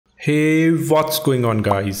Hey, what's going on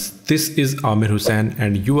guys? This is Amir Hussain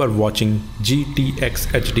and you are watching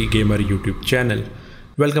GtxHdGameR YouTube channel.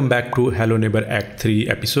 Welcome back to Hello Neighbor Act 3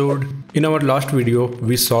 episode. In our last video,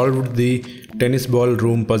 we solved the tennis ball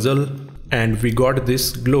room puzzle and we got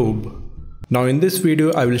this globe. Now in this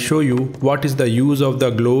video, I will show you what is the use of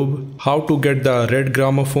the globe, how to get the red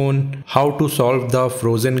gramophone, how to solve the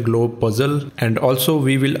frozen globe puzzle, and also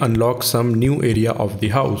we will unlock some new area of the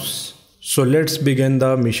house. So let's begin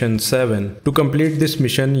the mission 7. To complete this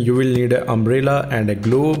mission, you will need an umbrella and a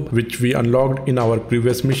globe, which we unlocked in our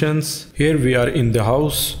previous missions. Here we are in the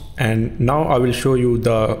house and now I will show you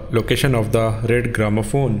the location of the red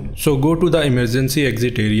gramophone. So go to the emergency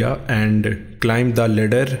exit area and climb the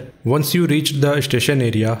ladder. Once you reach the station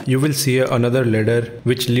area, you will see another ladder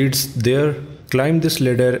which leads there. Climb this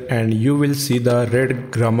ladder and you will see the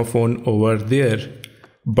red gramophone over there.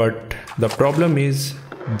 But the problem is,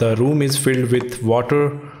 the room is filled with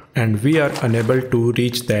water and we are unable to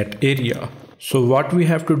reach that area. So what we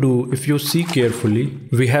have to do, if you see carefully,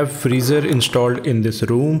 we have freezer installed in this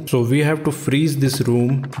room. So we have to freeze this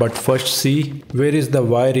room, but first see where is the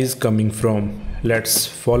wire is coming from. Let's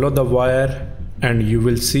follow the wire and you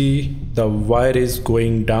will see the wire is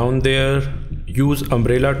going down there. Use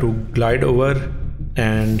umbrella to glide over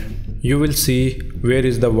and you will see where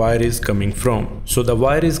is the wire is coming from. So the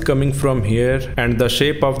wire is coming from here and the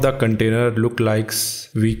shape of the container look like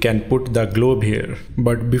we can put the globe here.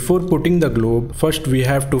 But before putting the globe, first we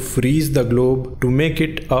have to freeze the globe to make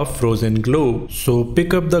it a frozen globe. So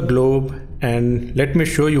pick up the globe and let me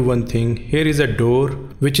show you one thing. Here is a door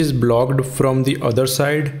which is blocked from the other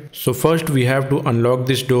side. So first we have to unlock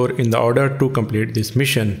this door in order to complete this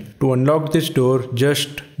mission. To unlock this door,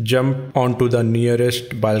 just jump onto the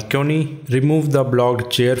nearest balcony, remove the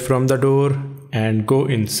blocked chair from the door and go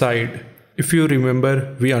inside. If you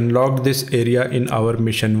remember, we unlocked this area in our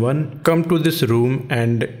mission 1. Come to this room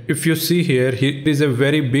and if you see here is a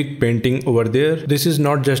very big painting over there. This is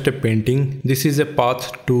not just a painting, this is a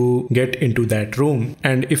path to get into that room.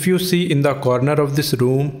 And if you see in the corner of this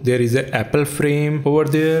room, there is an apple frame over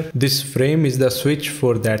there. This frame is the switch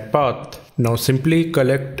for that path. Now simply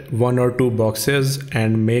collect 1 or 2 boxes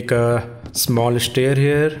and make a small stair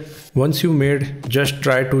here. Once you made, just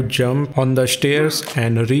try to jump on the stairs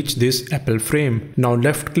and reach this apple frame. Now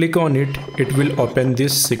left click on it, it will open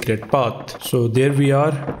this secret path. So there we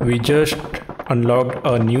are, we just unlocked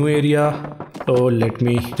a new area. Oh, let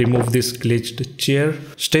me remove this glitched chair.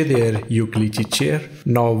 Stay there, you glitchy chair.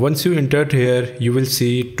 Now once you entered here, you will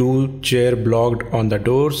see 2 chairs blocked on the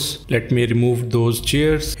doors. Let me remove those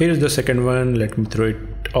chairs. Here is the second one, let me throw it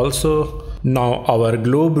also. Now our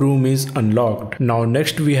globe room is unlocked. Now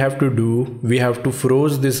next we have to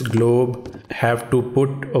froze this globe, have to put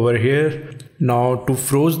over here. Now to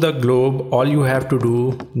froze the globe, all you have to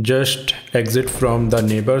do, just exit from the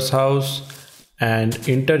neighbor's house and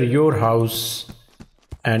enter your house,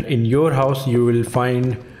 and in your house you will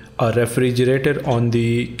find a refrigerator on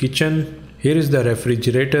the kitchen. Here is the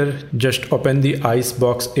refrigerator. Just open the ice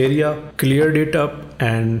box area, cleared it up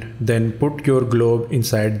and then put your globe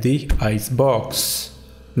inside the ice box.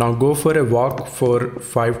 Now go for a walk for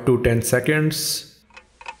 5 to 10 seconds.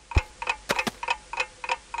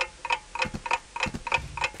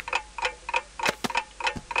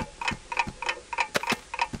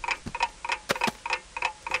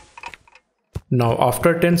 Now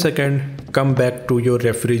after 10 seconds, come back to your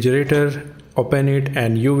refrigerator, open it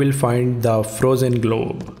and you will find the frozen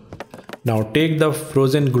globe. Now take the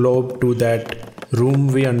frozen globe to that room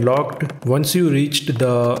we unlocked. Once you reached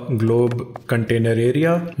the globe container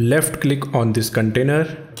area, left click on this container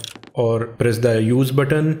or press the use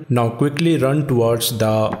button. Now quickly run towards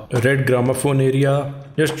the red gramophone area.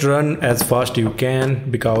 Just run as fast you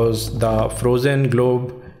can because the frozen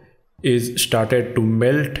globe is started to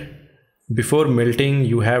melt. Before melting,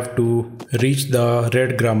 you have to reach the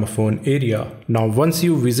red gramophone area. Now once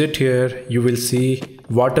you visit here, you will see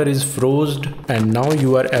water is frozen and now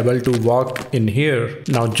you are able to walk in here.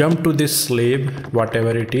 Now jump to this slab,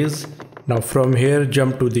 whatever it is. Now from here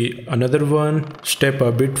jump to the another one, step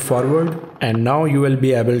a bit forward and now you will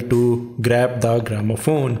be able to grab the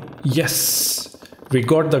gramophone. Yes, we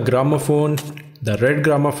got the gramophone, the red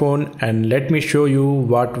gramophone, and let me show you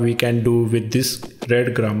what we can do with this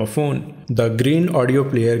red gramophone. The green audio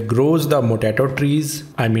player grows the potato plants,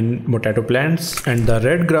 and the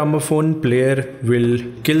red gramophone player will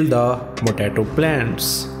kill the potato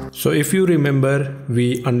plants. So if you remember,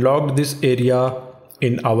 we unlocked this area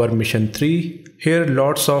in our mission 3. Here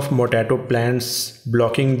lots of potato plants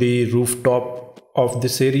blocking the rooftop of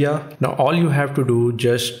this area. Now all you have to do,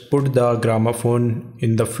 just put the gramophone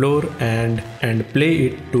in the floor and play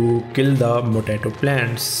it to kill the potato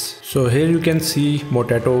plants. So here you can see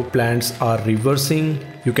potato plants are reversing.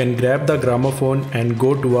 You can grab the gramophone and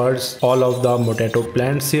go towards all of the potato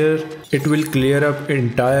plants here. It will clear up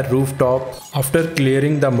entire rooftop. After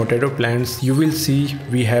clearing the potato plants, you will see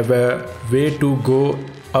we have a way to go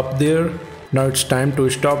up there. Now it's time to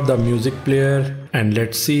stop the music player and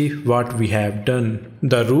let's see what we have done.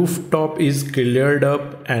 The rooftop is cleared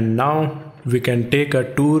up and now we can take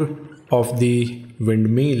a tour of the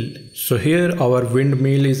windmill. So here our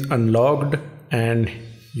windmill is unlocked and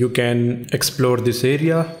you can explore this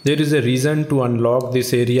area. There is a reason to unlock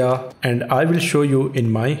this area and I will show you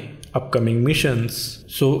in my upcoming missions.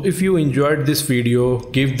 So if you enjoyed this video,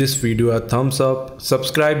 give this video a thumbs up,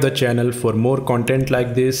 subscribe the channel for more content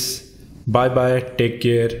like this. Bye bye, take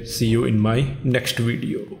care, see you in my next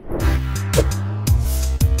video.